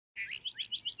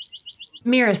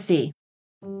Miracy.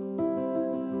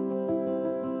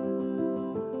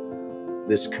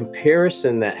 This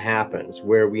comparison that happens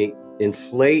where we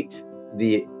inflate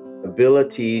the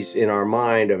abilities in our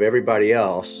mind of everybody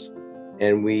else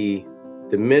and we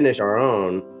diminish our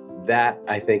own, that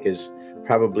I think is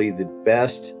probably the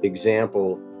best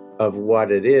example of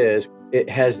what it is. It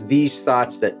has these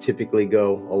thoughts that typically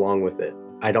go along with it.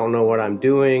 I don't know what I'm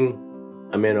doing.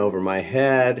 I'm in over my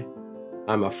head.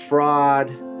 I'm a fraud.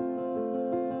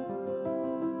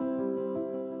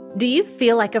 Do you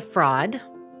feel like a fraud?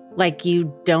 Like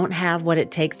you don't have what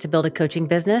it takes to build a coaching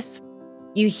business?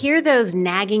 You hear those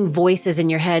nagging voices in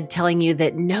your head telling you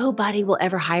that nobody will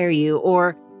ever hire you,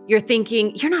 or you're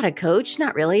thinking, you're not a coach,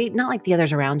 not really, not like the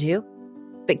others around you.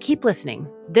 But keep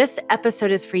listening. This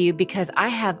episode is for you because I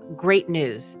have great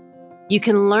news. You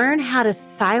can learn how to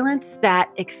silence that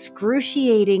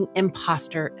excruciating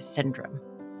imposter syndrome.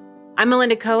 I'm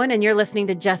Melinda Cohen, and you're listening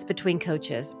to Just Between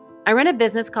Coaches. I run a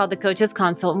business called The Coaches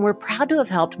Consult, and we're proud to have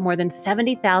helped more than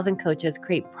 70,000 coaches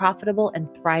create profitable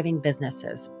and thriving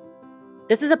businesses.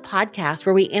 This is a podcast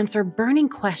where we answer burning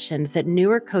questions that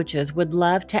newer coaches would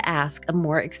love to ask a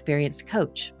more experienced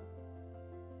coach.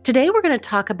 Today, we're going to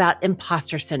talk about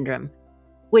imposter syndrome,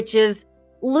 which is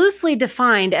loosely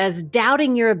defined as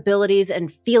doubting your abilities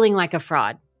and feeling like a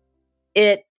fraud.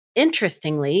 It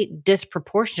interestingly,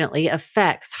 disproportionately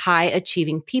affects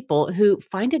high-achieving people who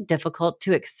find it difficult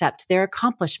to accept their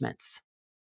accomplishments.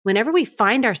 Whenever we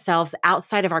find ourselves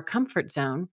outside of our comfort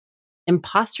zone,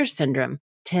 imposter syndrome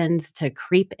tends to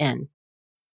creep in.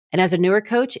 And as a newer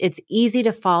coach, it's easy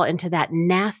to fall into that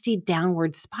nasty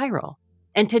downward spiral.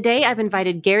 And today I've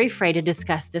invited Gary Frey to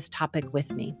discuss this topic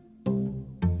with me.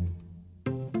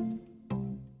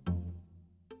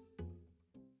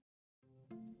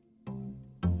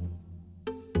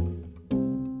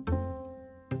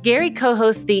 Gary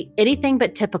co-hosts the Anything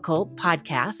But Typical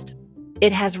podcast.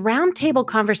 It has roundtable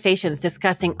conversations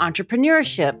discussing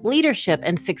entrepreneurship, leadership,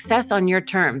 and success on your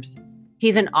terms.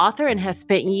 He's an author and has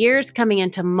spent years coming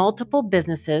into multiple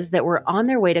businesses that were on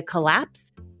their way to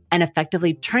collapse and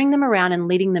effectively turning them around and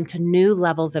leading them to new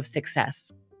levels of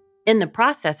success. In the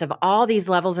process of all these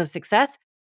levels of success,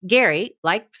 Gary,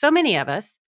 like so many of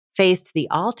us, faced the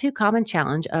all too common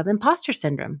challenge of imposter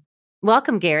syndrome.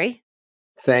 Welcome, Gary.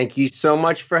 Thank you so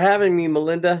much for having me,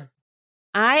 Melinda.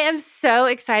 I am so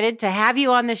excited to have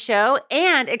you on the show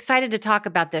and excited to talk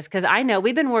about this because I know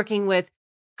we've been working with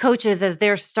coaches as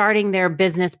they're starting their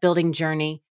business building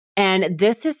journey. And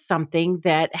this is something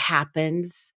that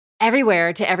happens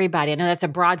everywhere to everybody. I know that's a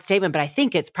broad statement, but I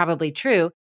think it's probably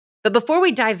true. But before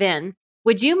we dive in,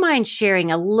 would you mind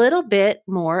sharing a little bit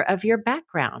more of your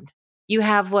background? You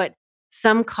have what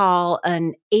some call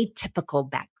an atypical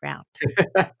background.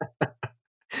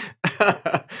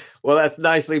 Well, that's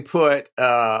nicely put.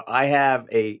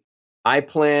 I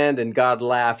planned and God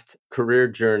laughed career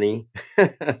journey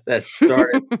that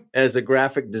started as a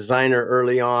graphic designer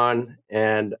early on.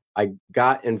 And I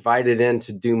got invited in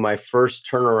to do my first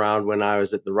turnaround when I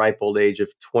was at the ripe old age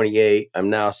of 28. I'm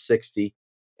now 60.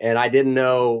 And I didn't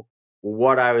know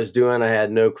what I was doing. I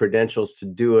had no credentials to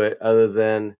do it other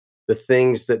than the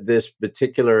things that this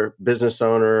particular business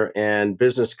owner and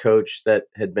business coach that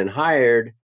had been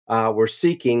hired were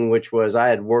seeking, which was I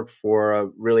had worked for a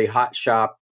really hot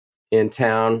shop in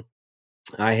town.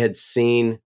 I had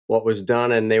seen what was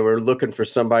done, and they were looking for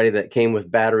somebody that came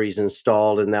with batteries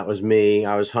installed, and that was me.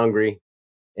 I was hungry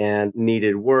and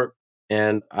needed work,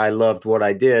 and I loved what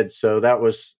I did. So that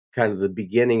was kind of the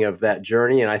beginning of that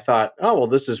journey. And I thought, oh, well,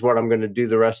 this is what I'm going to do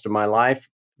the rest of my life.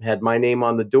 Had my name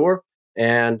on the door.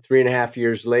 And 3.5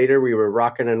 years later, we were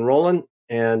rocking and rolling.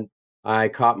 And I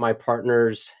caught my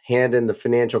partner's hand in the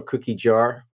financial cookie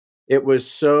jar. It was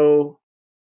so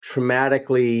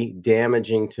traumatically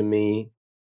damaging to me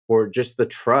for just the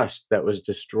trust that was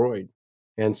destroyed.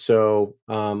 And so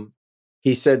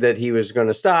he said that he was going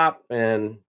to stop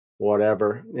and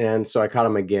whatever. And so I caught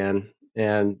him again.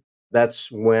 And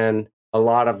that's when a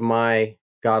lot of my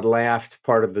God laughed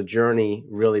part of the journey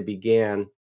really began.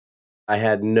 I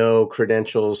had no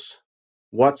credentials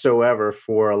whatsoever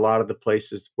for a lot of the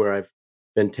places where I've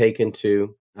been taken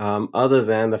to, other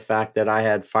than the fact that I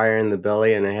had fire in the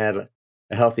belly and I had a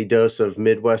healthy dose of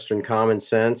Midwestern common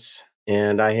sense.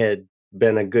 And I had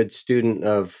been a good student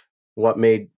of what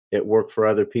made it work for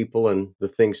other people and the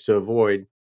things to avoid.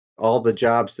 All the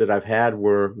jobs that I've had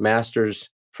were master's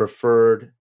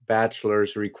preferred,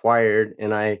 bachelor's required,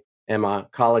 and I am a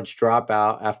college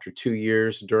dropout after 2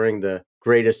 years during the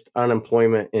greatest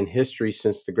unemployment in history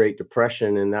since the Great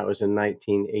Depression, and that was in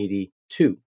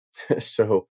 1982.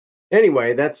 So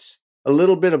anyway, that's a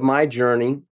little bit of my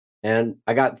journey. And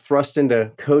I got thrust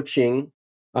into coaching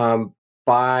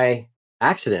by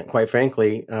accident, quite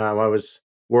frankly. I was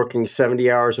working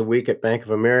 70 hours a week at Bank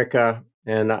of America,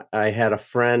 and I had a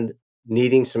friend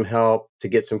needing some help to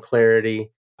get some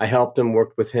clarity. I helped him,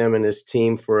 worked with him and his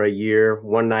team for a year,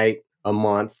 one night a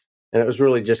month. And it was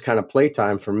really just kind of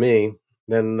playtime for me.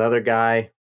 Then another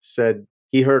guy said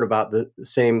he heard about the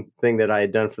same thing that I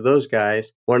had done for those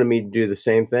guys, wanted me to do the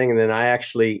same thing. And then I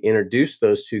actually introduced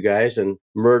those two guys and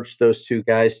merged those two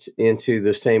guys into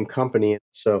the same company.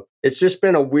 So it's just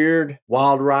been a weird,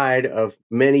 wild ride of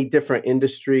many different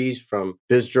industries, from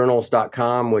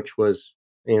bizjournals.com, which was,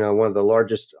 one of the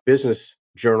largest business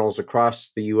journals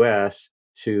across the US,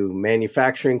 to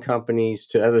manufacturing companies,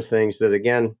 to other things that,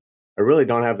 again, I really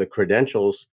don't have the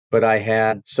credentials, but I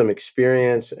had some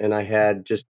experience and I had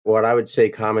just what I would say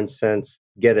common sense,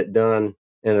 get it done,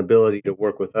 and ability to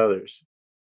work with others.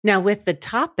 Now, with the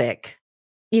topic,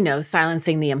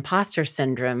 silencing the imposter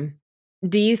syndrome,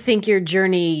 do you think your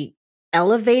journey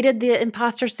elevated the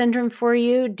imposter syndrome for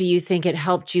you? Do you think it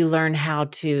helped you learn how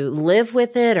to live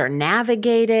with it or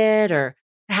navigate it? Or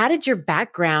how did your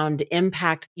background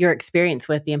impact your experience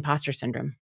with the imposter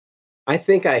syndrome? I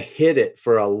think I hid it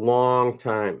for a long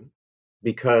time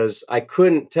because I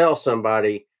couldn't tell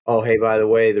somebody, oh, hey, by the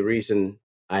way, the reason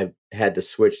I had to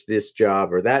switch this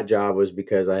job or that job was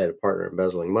because I had a partner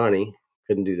embezzling money.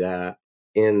 Couldn't do that.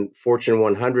 In Fortune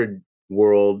 100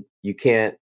 world, you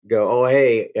can't go, oh,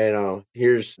 hey,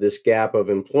 here's this gap of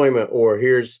employment, or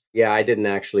I didn't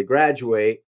actually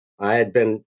graduate. I had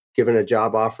been given a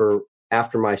job offer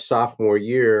after my sophomore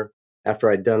year, after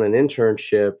I'd done an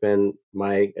internship, and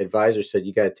my advisor said,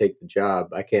 you got to take the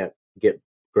job. I can't get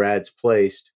grads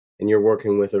placed, and you're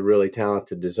working with a really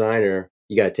talented designer.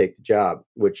 You got to take the job,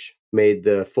 which made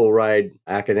the full ride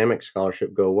academic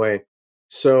scholarship go away.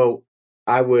 So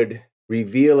I would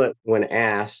reveal it when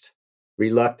asked,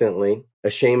 reluctantly,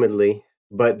 ashamedly,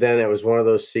 but then it was one of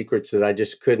those secrets that I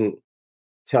just couldn't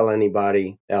tell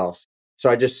anybody else. So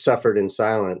I just suffered in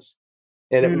silence.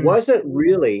 And it wasn't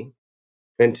really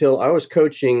until I was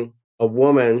coaching a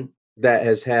woman that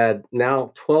has had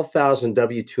now 12,000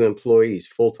 W-2 employees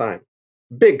full time,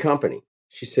 big company.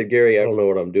 She said, Gary, I don't know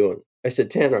what I'm doing. I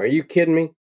said, Tana, are you kidding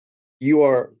me? You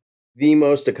are the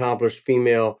most accomplished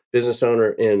female business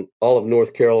owner in all of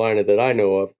North Carolina that I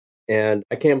know of. And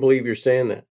I can't believe you're saying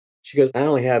that. She goes, I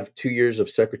only have 2 years of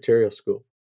secretarial school.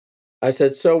 I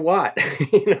said, so what?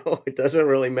 It doesn't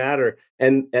really matter.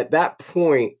 And at that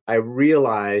point, I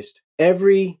realized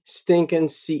every stinking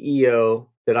CEO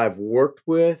that I've worked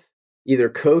with, either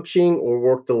coaching or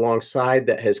worked alongside,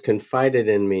 that has confided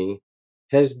in me,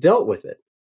 has dealt with it.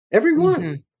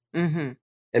 Everyone. And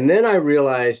then I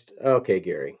realized, okay,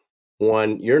 Gary,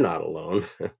 one, you're not alone.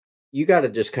 You got to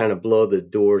just kind of blow the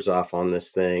doors off on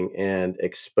this thing and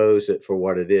expose it for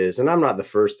what it is. And I'm not the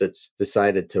first that's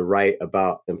decided to write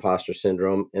about imposter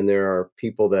syndrome. And there are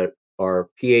people that are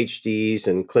PhDs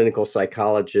and clinical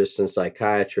psychologists and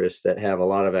psychiatrists that have a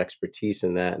lot of expertise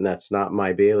in that. And that's not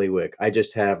my bailiwick. I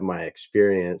just have my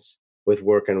experience with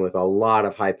working with a lot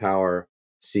of high power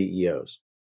CEOs.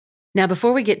 Now,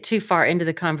 before we get too far into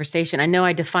the conversation, I know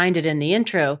I defined it in the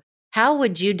intro. How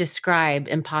would you describe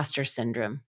imposter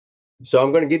syndrome? So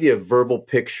I'm going to give you a verbal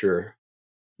picture.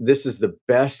 This is the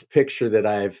best picture that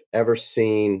I've ever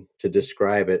seen to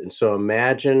describe it. And so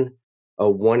imagine a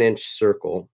 1-inch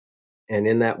circle. And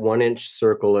in that 1-inch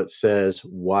circle, it says,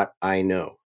 what I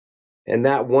know. And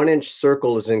that 1-inch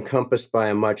circle is encompassed by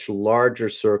a much larger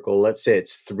circle. Let's say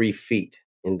it's 3 feet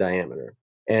in diameter.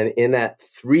 And in that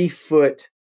 3-foot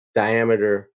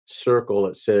diameter circle,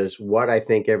 it says, what I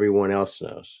think everyone else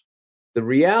knows. The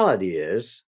reality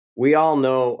is, we all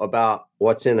know about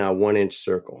what's in a 1-inch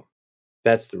circle.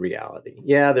 That's the reality.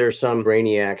 Yeah, there are some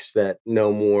brainiacs that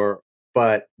know more,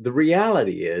 but the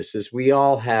reality is we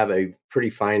all have a pretty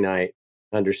finite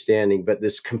understanding. But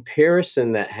this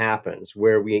comparison that happens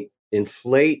where we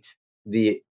inflate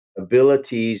the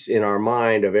abilities in our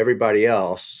mind of everybody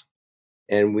else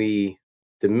and we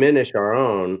diminish our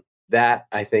own, that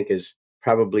I think is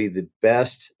probably the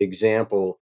best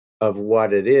example of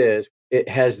what it is. It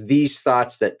has these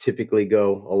thoughts that typically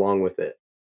go along with it.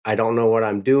 I don't know what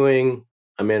I'm doing.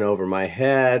 I'm in over my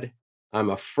head. I'm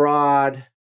a fraud.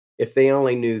 If they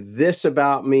only knew this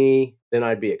about me, then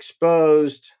I'd be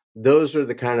exposed. Those are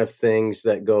the kind of things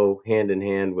that go hand in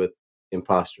hand with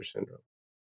imposter syndrome.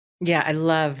 Yeah, I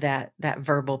love that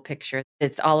verbal picture.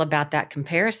 It's all about that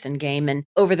comparison game. And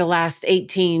over the last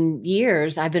 18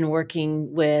 years, I've been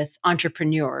working with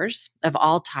entrepreneurs of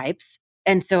all types.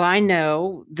 And so I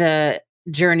know the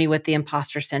journey with the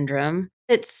imposter syndrome.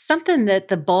 It's something that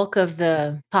the bulk of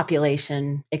the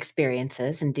population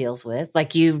experiences and deals with.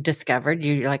 Like you discovered,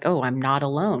 you're like, oh, I'm not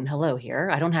alone. Hello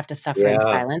here. I don't have to suffer in Yeah.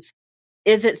 silence.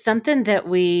 Is it something that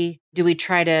we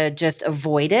try to just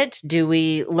avoid it? Do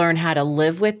we learn how to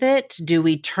live with it? Do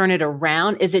we turn it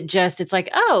around? Is it just, it's like,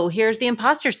 oh, here's the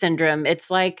imposter syndrome.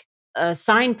 It's like a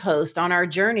signpost on our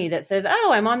journey that says,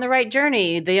 oh, I'm on the right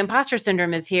journey. The imposter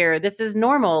syndrome is here. This is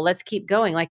normal. Let's keep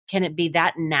going. Like, can it be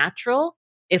that natural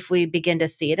if we begin to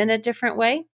see it in a different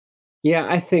way? Yeah,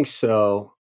 I think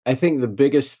so. I think the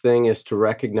biggest thing is to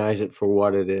recognize it for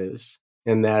what it is.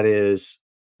 And that is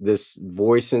this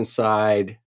voice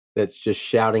inside that's just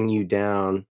shouting you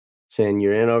down, saying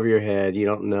you're in over your head, you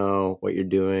don't know what you're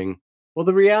doing. Well,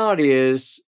 the reality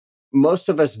is, most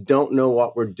of us don't know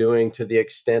what we're doing to the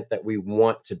extent that we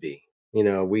want to be.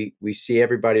 We see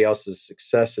everybody else's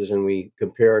successes and we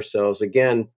compare ourselves.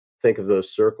 Again, think of those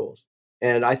circles.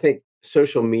 And I think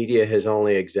social media has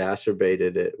only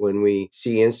exacerbated it when we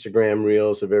see Instagram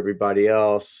reels of everybody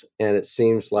else and it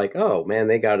seems like, oh man,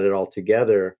 they got it all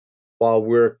together, while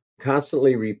we're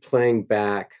constantly replaying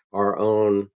back our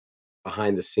own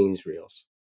behind the scenes reels.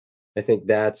 I think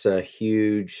that's a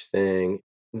huge thing.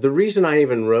 The reason I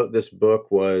even wrote this book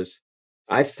was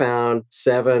I found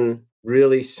 7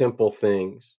 really simple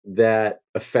things that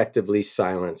effectively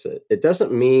silence it. It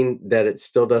doesn't mean that it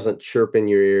still doesn't chirp in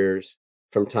your ears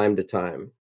from time to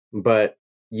time, but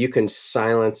you can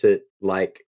silence it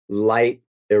like light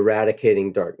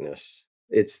eradicating darkness.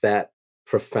 It's that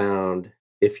profound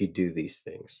if you do these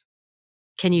things.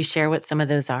 Can you share what some of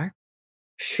those are?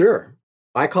 Sure.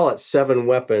 I call it 7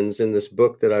 weapons in this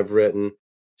book that I've written.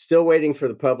 Still waiting for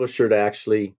the publisher to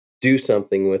actually do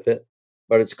something with it,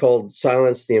 but it's called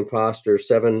Silence the Imposter: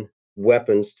 7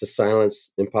 Weapons to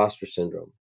Silence Imposter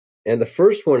Syndrome. And the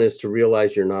first one is to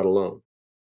realize you're not alone.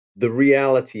 The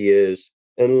reality is,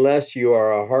 unless you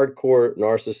are a hardcore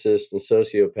narcissist and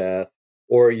sociopath,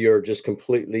 or you're just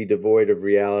completely devoid of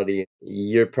reality,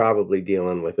 you're probably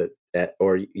dealing with it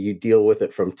or you deal with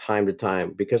it from time to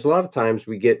time. Because a lot of times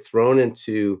we get thrown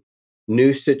into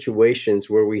new situations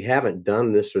where we haven't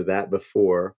done this or that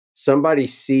before. Somebody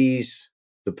sees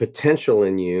the potential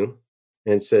in you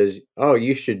and says, oh,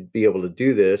 you should be able to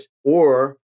do this.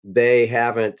 Or they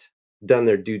haven't done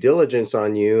their due diligence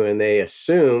on you and they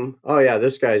assume, oh yeah,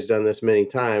 this guy's done this many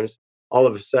times. All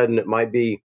of a sudden it might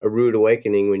be a rude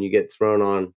awakening when you get thrown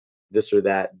on this or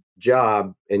that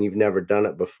job and you've never done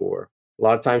it before. A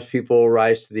lot of times people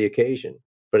rise to the occasion,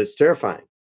 but it's terrifying.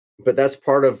 But that's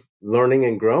part of learning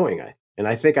and growing. And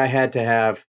I think I had to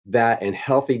have that in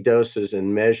healthy doses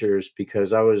and measures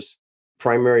because I was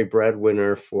primary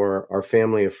breadwinner for our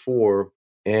family of 4.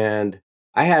 And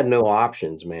I had no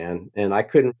options, man. And I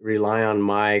couldn't rely on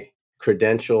my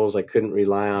credentials. I couldn't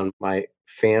rely on my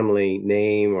family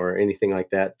name or anything like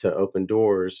that to open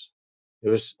doors. It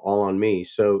was all on me.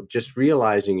 So just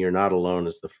realizing you're not alone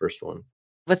is the first one.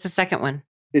 What's the second one?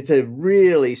 It's a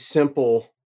really simple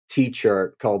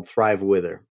T-chart called Thrive With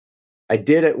Her. I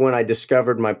did it when I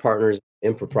discovered my partner's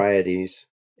improprieties,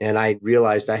 and I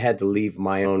realized I had to leave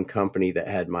my own company that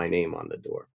had my name on the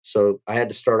door. So I had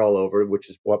to start all over, which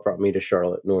is what brought me to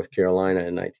Charlotte, North Carolina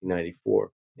in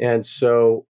 1994. And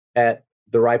so at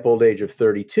the ripe old age of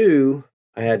 32,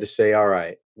 I had to say, all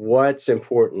right, what's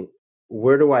important?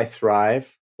 Where do I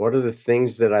thrive? What are the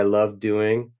things that I love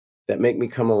doing that make me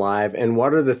come alive? And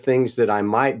what are the things that I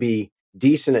might be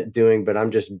decent at doing, but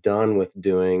I'm just done with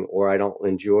doing, or I don't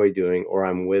enjoy doing, or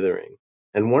I'm withering?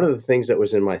 And one of the things that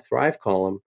was in my Thrive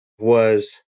column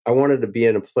was I wanted to be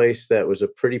in a place that was a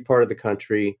pretty part of the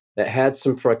country that had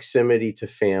some proximity to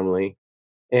family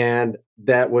and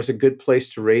that was a good place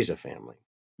to raise a family.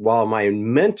 While my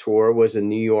mentor was in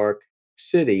New York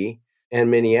City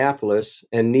and Minneapolis,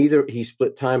 and he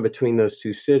split time between those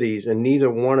 2 cities, and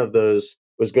neither one of those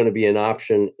was going to be an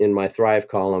option in my Thrive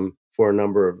column for a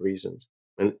number of reasons.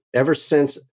 And ever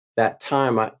since that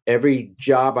time, every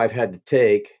job I've had to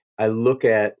take, I look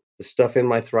at the stuff in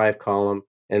my Thrive column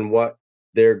and what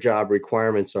their job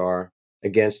requirements are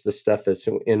against the stuff that's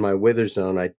in my Wither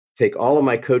zone. I take all of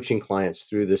my coaching clients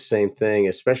through the same thing,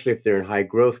 especially if they're in high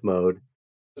growth mode.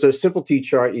 So a simple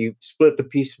T-chart, you split the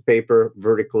piece of paper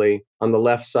vertically. On the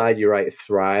left side, you write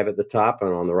Thrive at the top,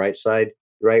 and on the right side,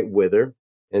 you write Wither.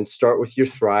 And start with your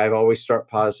Thrive. Always start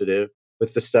positive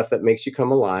with the stuff that makes you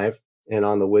come alive. And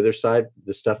on the Wither side,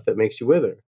 the stuff that makes you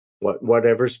wither.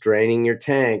 Whatever's draining your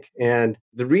tank. And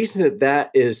the reason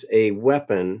that is a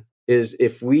weapon is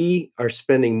if we are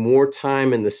spending more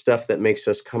time in the stuff that makes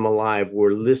us come alive,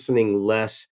 we're listening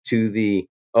less to the,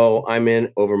 oh, I'm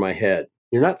in over my head.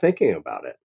 You're not thinking about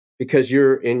it because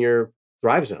you're in your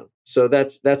Thrive zone. So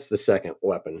that's the second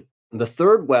weapon. The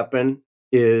third weapon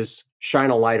is shine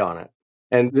a light on it.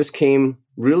 And this came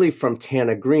really from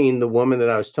Tana Green, the woman that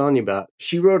I was telling you about.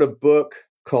 She wrote a book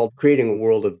called Creating a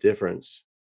World of Difference.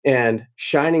 And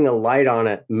shining a light on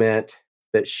it meant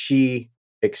that she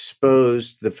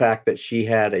exposed the fact that she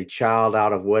had a child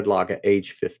out of wedlock at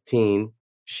age 15.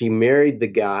 She married the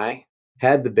guy,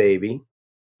 had the baby,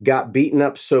 got beaten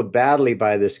up so badly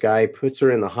by this guy, puts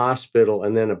her in the hospital,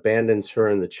 and then abandons her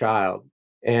and the child.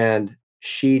 And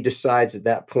she decides at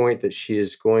that point that she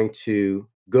is going to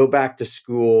go back to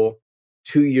school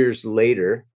 2 years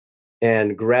later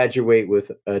and graduate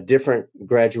with a different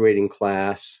graduating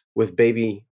class with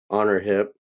baby on her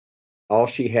hip. All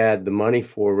she had the money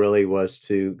for really was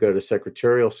to go to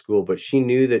secretarial school, but she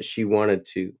knew that she wanted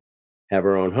to have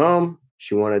her own home.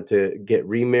 She wanted to get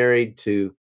remarried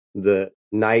to the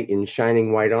knight in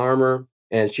shining white armor,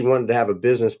 and she wanted to have a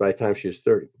business by the time she was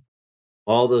 30.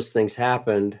 All those things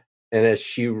happened, and as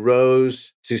she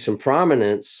rose to some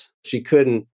prominence, she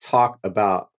couldn't talk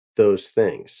about those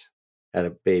things. Had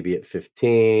a baby at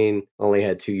 15, only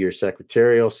had 2 years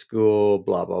secretarial school,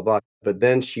 blah, blah, blah. But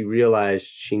then she realized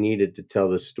she needed to tell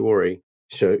the story.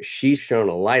 So she's shown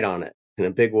a light on it in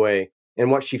a big way.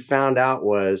 And what she found out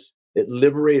was it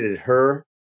liberated her,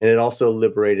 and it also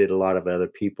liberated a lot of other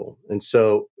people. And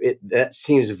so that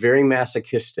seems very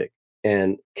masochistic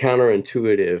and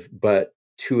counterintuitive, but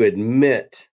to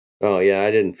admit, oh yeah,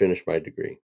 I didn't finish my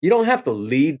degree. You don't have to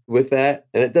lead with that,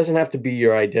 and it doesn't have to be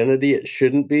your identity. It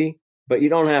shouldn't be, but you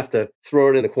don't have to throw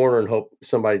it in the corner and hope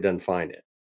somebody doesn't find it.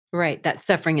 Right. That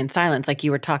suffering in silence, like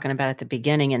you were talking about at the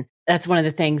beginning. And that's one of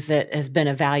the things that has been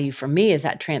a value for me is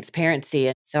that transparency.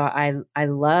 And so I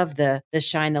love the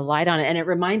shine the light on it. And it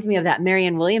reminds me of that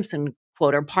Marianne Williamson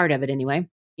quote, or part of it anyway.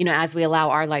 You know, as we allow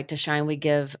our light to shine, we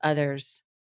give others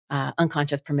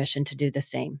unconscious permission to do the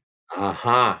same.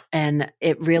 Aha. And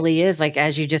it really is like,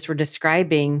 as you just were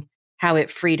describing how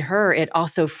it freed her, it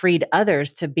also freed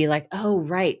others to be like, oh,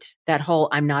 right, that whole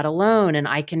I'm not alone and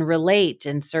I can relate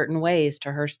in certain ways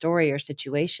to her story or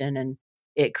situation. And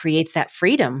it creates that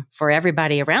freedom for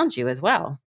everybody around you as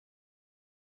well.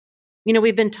 You know,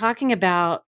 we've been talking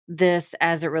about this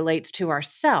as it relates to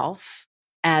ourself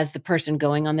as the person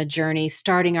going on the journey,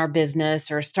 starting our business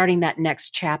or starting that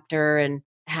next chapter, and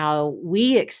how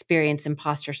we experience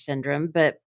imposter syndrome.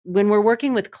 But when we're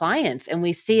working with clients and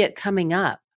we see it coming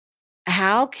up,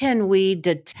 how can we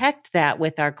detect that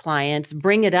with our clients,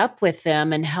 bring it up with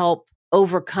them, and help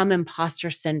overcome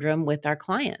imposter syndrome with our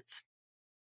clients?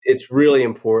 It's really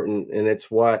important, and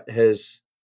it's what has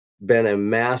been a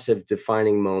massive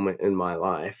defining moment in my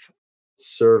life,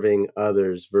 serving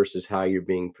others versus how you're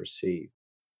being perceived.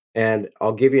 And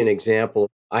I'll give you an example.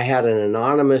 I had an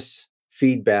anonymous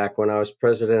feedback when I was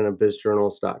president of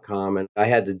bizjournals.com, and I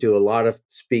had to do a lot of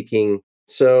speaking.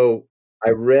 So I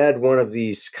read one of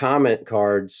these comment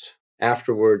cards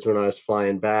afterwards when I was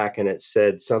flying back, and it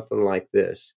said something like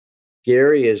this: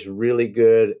 Gary is really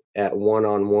good at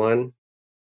one-on-one.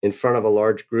 In front of a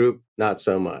large group, not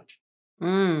so much.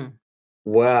 Mm.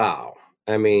 Wow.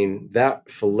 I mean, that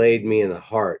filleted me in the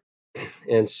heart.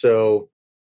 And so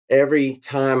every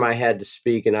time I had to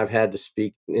speak, and I've had to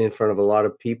speak in front of a lot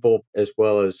of people as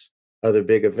well as other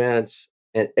big events,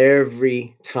 and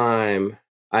every time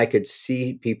I could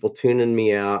see people tuning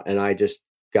me out, and I just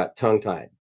got tongue-tied.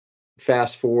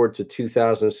 Fast forward to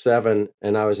 2007,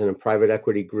 and I was in a private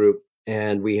equity group,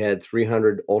 and we had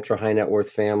 300 ultra high net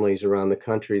worth families around the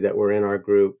country that were in our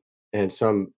group, and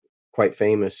some quite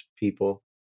famous people.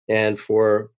 And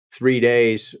for 3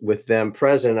 days with them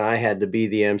present, I had to be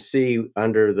the MC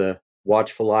under the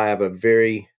watchful eye of a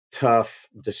very tough,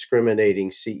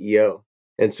 discriminating CEO.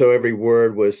 And so every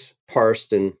word was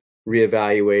parsed and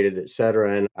reevaluated, et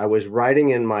cetera. And I was writing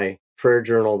in my prayer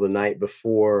journal the night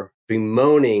before,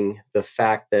 bemoaning the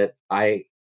fact that I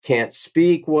can't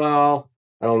speak well,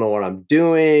 I don't know what I'm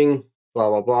doing, blah,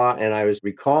 blah, blah. And I was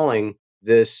recalling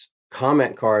this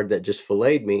comment card that just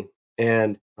filleted me.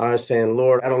 And I was saying,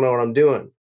 Lord, I don't know what I'm doing.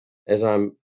 As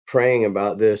I'm praying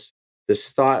about this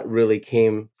thought really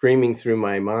came screaming through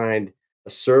my mind. A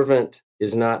servant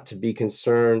is not to be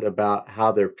concerned about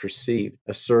how they're perceived.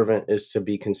 A servant is to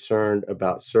be concerned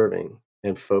about serving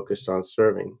and focused on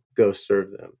serving. Go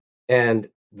serve them. And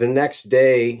the next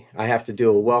day, I have to do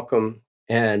a welcome,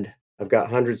 and I've got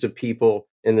hundreds of people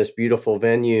in this beautiful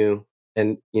venue.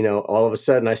 And, you know, all of a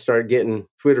sudden I start getting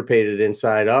Twitter-pated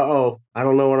inside. Uh-oh, I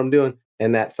don't know what I'm doing.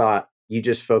 And that thought, you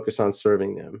just focus on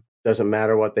serving them. Doesn't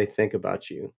matter what they think about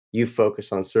you. You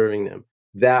focus on serving them.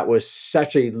 That was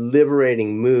such a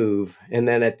liberating move. And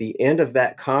then at the end of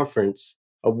that conference,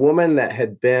 a woman that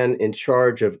had been in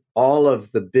charge of all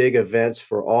of the big events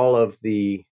for all of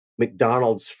the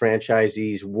McDonald's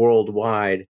franchisees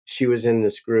worldwide. She was in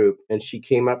this group and she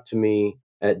came up to me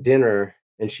at dinner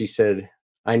and she said,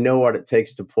 I know what it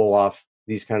takes to pull off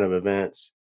these kind of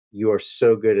events. You are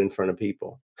so good in front of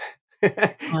people. And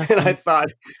I Awesome.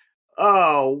 thought,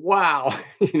 oh, wow.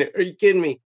 Are you kidding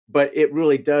me? But it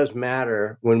really does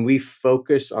matter when we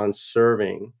focus on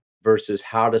serving versus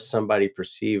how does somebody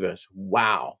perceive us.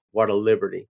 Wow, what a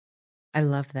liberty. I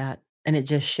love that. And it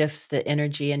just shifts the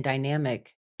energy and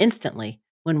dynamic instantly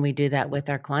when we do that with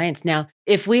our clients. Now,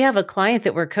 if we have a client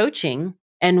that we're coaching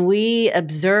and we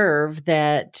observe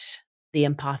that the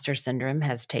imposter syndrome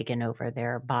has taken over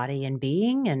their body and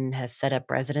being and has set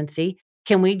up residency,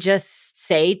 can we just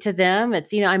say to them,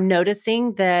 I'm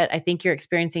noticing that I think you're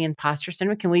experiencing imposter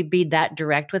syndrome. Can we be that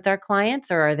direct with our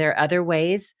clients, or are there other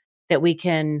ways that we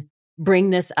can bring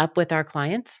this up with our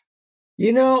clients?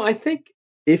 I think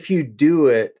if you do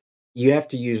it, you have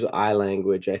to use I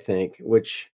language, I think,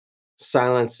 which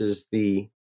silences the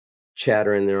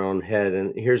chatter in their own head.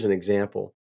 And here's an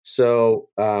example. So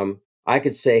I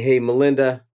could say, hey,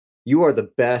 Melinda, you are the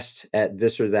best at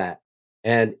this or that.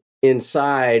 And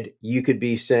inside, you could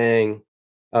be saying,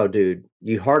 oh, dude,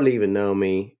 you hardly even know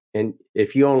me. And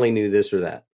if you only knew this or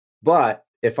that. But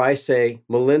if I say,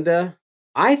 Melinda,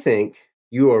 I think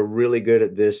you are really good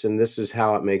at this, and this is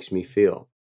how it makes me feel.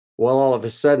 Well, all of a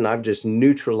sudden, I've just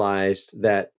neutralized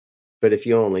that. But if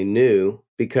you only knew,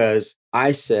 because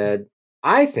I said,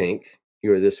 I think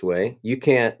you're this way. You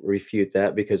can't refute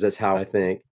that because that's how I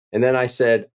think. And then I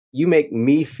said, you make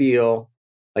me feel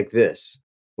like this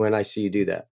when I see you do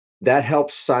that. That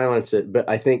helps silence it. But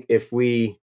I think if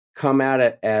we come at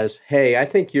it as, hey, I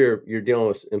think you're dealing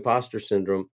with imposter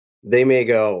syndrome, they may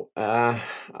go, I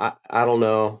don't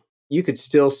know. You could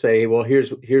still say, well,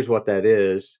 here's what that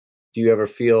is. Do you ever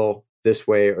feel this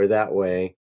way or that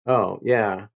way? Oh,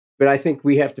 yeah. But I think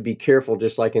we have to be careful,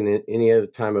 just like in any other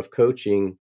time of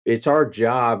coaching. It's our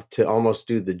job to almost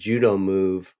do the judo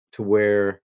move to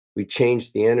where we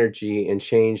change the energy and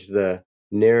change the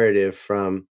narrative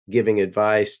from giving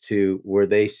advice to where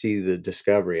they see the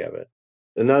discovery of it.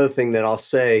 Another thing that I'll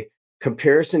say,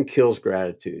 comparison kills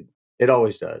gratitude. It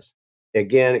always does.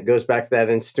 Again, it goes back to that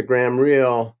Instagram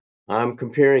reel. I'm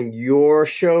comparing your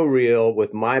show reel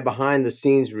with my behind the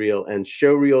scenes reel, and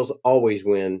show reels always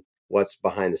win what's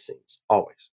behind the scenes,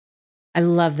 always. I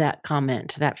love that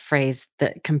comment, that phrase,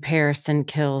 that comparison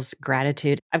kills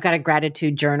gratitude. I've got a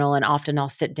gratitude journal, and often I'll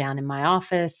sit down in my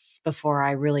office before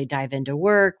I really dive into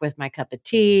work with my cup of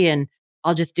tea, and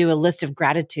I'll just do a list of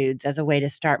gratitudes as a way to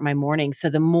start my morning. So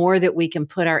the more that we can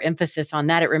put our emphasis on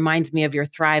that, it reminds me of your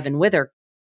Thrive and Wither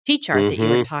T-chart that you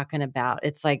were talking about.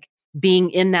 It's like being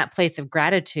in that place of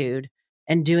gratitude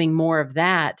and doing more of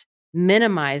that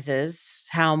minimizes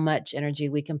how much energy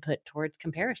we can put towards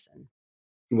comparison.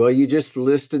 Well, you just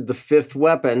listed the fifth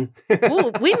weapon.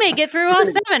 Ooh, we may get through all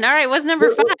seven. All right, what's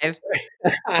number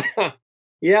 5?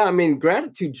 Yeah, I mean,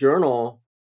 gratitude journal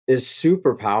is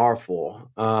super powerful.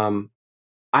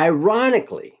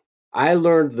 Ironically, I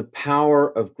learned the power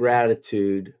of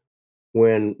gratitude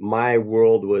when my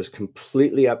world was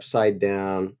completely upside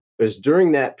down. It was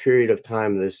during that period of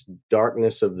time, this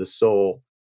darkness of the soul,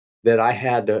 that I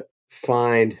had to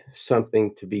find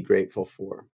something to be grateful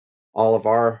for. All of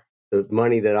the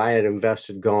money that I had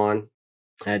invested gone.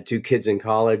 I had 2 kids in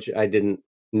college. I didn't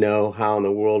know how in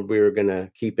the world we were going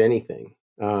to keep anything.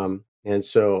 And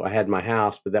so I had my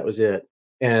house, but that was it.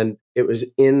 And it was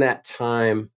in that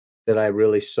time that I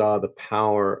really saw the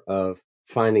power of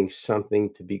finding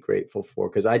something to be grateful for,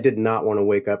 because I did not want to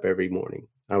wake up every morning.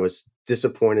 I was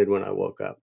disappointed when I woke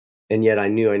up, and yet I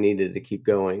knew I needed to keep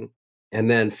going.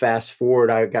 And then fast forward,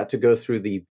 I got to go through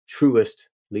the Truist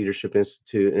Leadership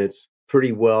Institute, and it's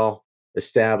pretty well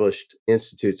established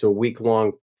institute. It's a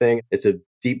week-long thing. It's a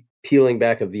deep peeling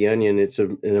back of the onion. It's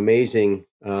an amazing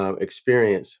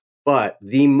experience. But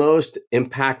the most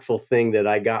impactful thing that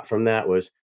I got from that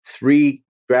was 3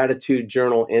 gratitude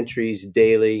journal entries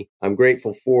daily. I'm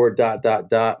grateful for ...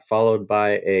 followed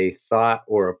by a thought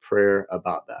or a prayer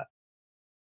about that.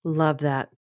 Love that.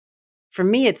 For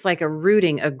me, it's like a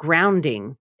rooting, a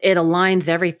grounding. It aligns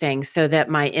everything so that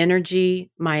my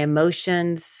energy, my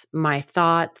emotions, my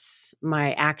thoughts,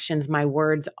 my actions, my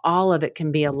words, all of it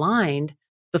can be aligned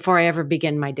before I ever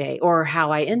begin my day or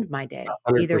how I end my day.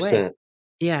 Either way. 100%.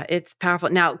 Yeah, it's powerful.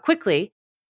 Now, quickly,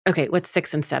 okay, what's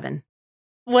 6 and 7?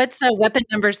 What's weapon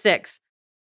number 6?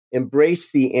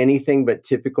 Embrace the anything but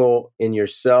typical in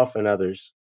yourself and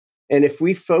others. And if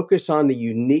we focus on the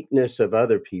uniqueness of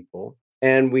other people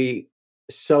and we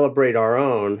celebrate our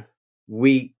own,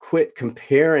 we quit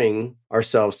comparing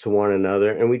ourselves to one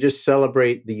another and we just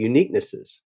celebrate the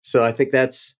uniquenesses. So I think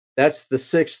that's that's the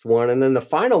sixth one. And then the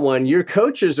final one, your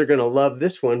coaches are going to love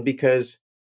this one because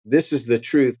this is the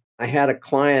truth. I had a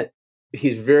client,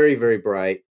 he's very, very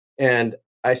bright. And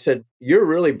I said, "You're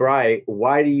really bright.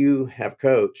 Why do you have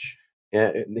coach?"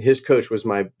 And his coach was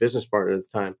my business partner at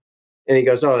the time. And he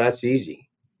goes, "Oh, that's easy."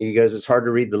 He goes, "It's hard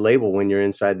to read the label when you're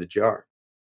inside the jar."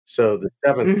 So the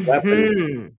seventh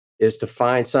weapon is to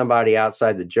find somebody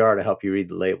outside the jar to help you read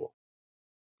the label.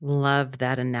 Love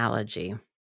that analogy.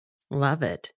 Love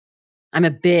it. I'm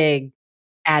a big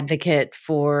advocate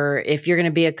for if you're going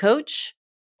to be a coach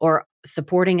or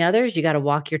supporting others, you got to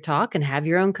walk your talk and have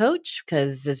your own coach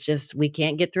because it's just, we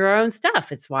can't get through our own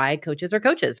stuff. It's why coaches are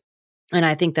coaches. And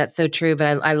I think that's so true.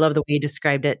 But I love the way you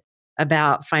described it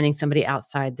about finding somebody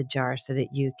outside the jar so that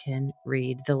you can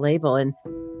read the label. And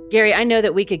Gary, I know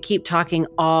that we could keep talking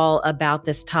all about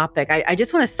this topic. I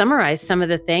just want to summarize some of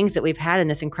the things that we've had in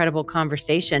this incredible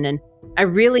conversation. And I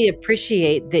really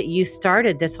appreciate that you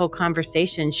started this whole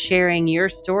conversation sharing your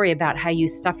story about how you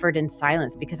suffered in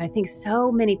silence, because I think so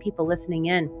many people listening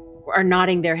in are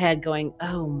nodding their head going,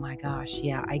 "Oh my gosh,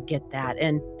 yeah, I get that."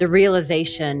 And the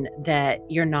realization that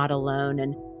you're not alone.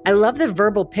 And I love the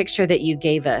verbal picture that you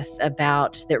gave us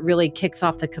about that really kicks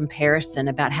off the comparison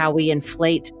about how we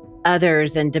inflate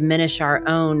others and diminish our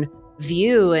own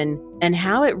view and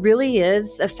how it really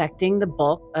is affecting the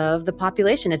bulk of the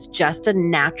population. It's just a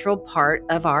natural part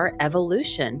of our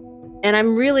evolution. And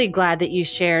I'm really glad that you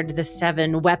shared the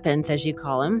 7 weapons, as you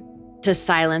call them, to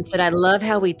silence it. I love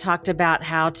how we talked about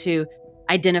how to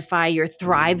identify your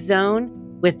thrive zone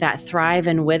with that thrive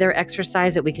and wither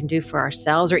exercise that we can do for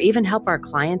ourselves or even help our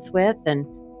clients with, and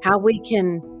how we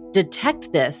can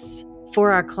detect this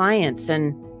for our clients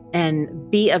and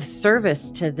be of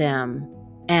service to them,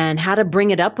 and how to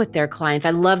bring it up with their clients.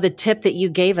 I love the tip that you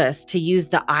gave us to use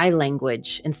the I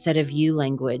language instead of you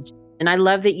language. And I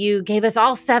love that you gave us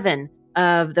all 7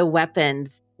 of the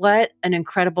weapons. What an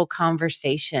incredible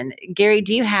conversation. Gary,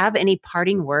 do you have any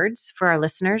parting words for our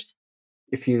listeners?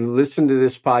 If you listen to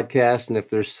this podcast and if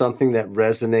there's something that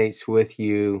resonates with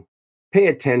you, pay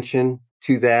attention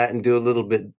to that and do a little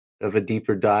bit of a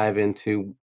deeper dive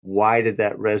into why did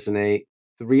that resonate.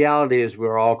 The reality is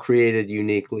we're all created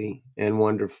uniquely and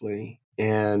wonderfully.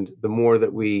 And the more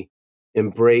that we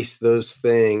embrace those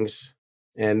things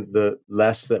and the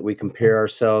less that we compare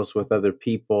ourselves with other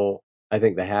people, I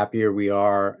think the happier we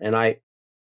are. And I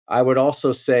would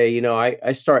also say,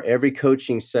 I start every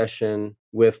coaching session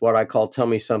with what I call tell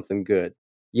me something good.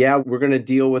 Yeah, we're going to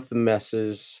deal with the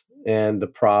messes and the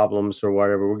problems or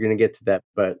whatever. We're going to get to that,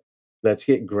 but let's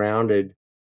get grounded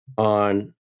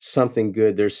on something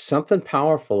good. There's something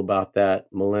powerful about that,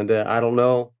 Melinda. I don't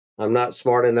know. I'm not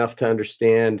smart enough to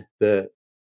understand the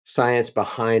science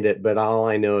behind it, but all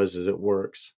I know is it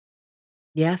works.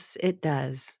 Yes, it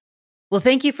does. Well,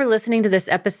 thank you for listening to this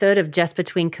episode of Just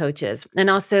Between Coaches. And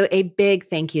also a big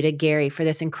thank you to Gary for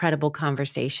this incredible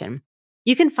conversation.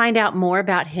 You can find out more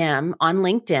about him on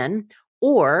LinkedIn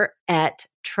or at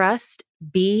trustbgw.com.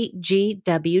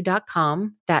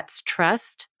 That's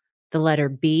trust, the letter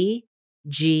B,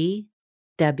 GW.com.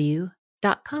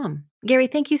 Gary,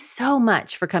 thank you so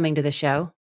much for coming to the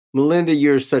show. Melinda,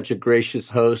 you're such a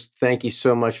gracious host. Thank you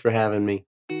so much for having me.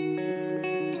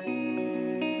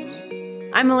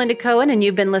 I'm Melinda Cohen, and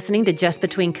you've been listening to Just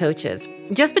Between Coaches.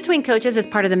 Just Between Coaches is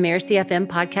part of the Miracy FM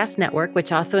podcast network,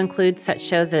 which also includes such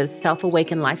shows as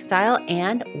Self-Awakened Lifestyle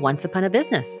and Once Upon a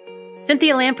Business.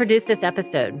 Cynthia Lamb produced this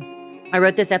episode. I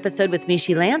wrote this episode with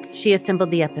Mishi Lance. She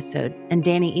assembled the episode. And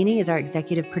Danny Eni is our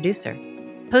executive producer.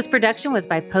 Post-production was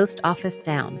by Post Office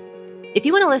Sound. If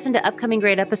you want to listen to upcoming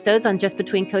great episodes on Just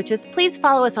Between Coaches, please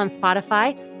follow us on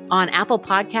Spotify, on Apple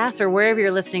Podcasts, or wherever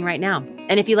you're listening right now.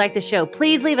 And if you like the show,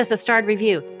 please leave us a starred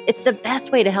review. It's the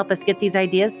best way to help us get these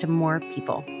ideas to more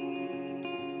people.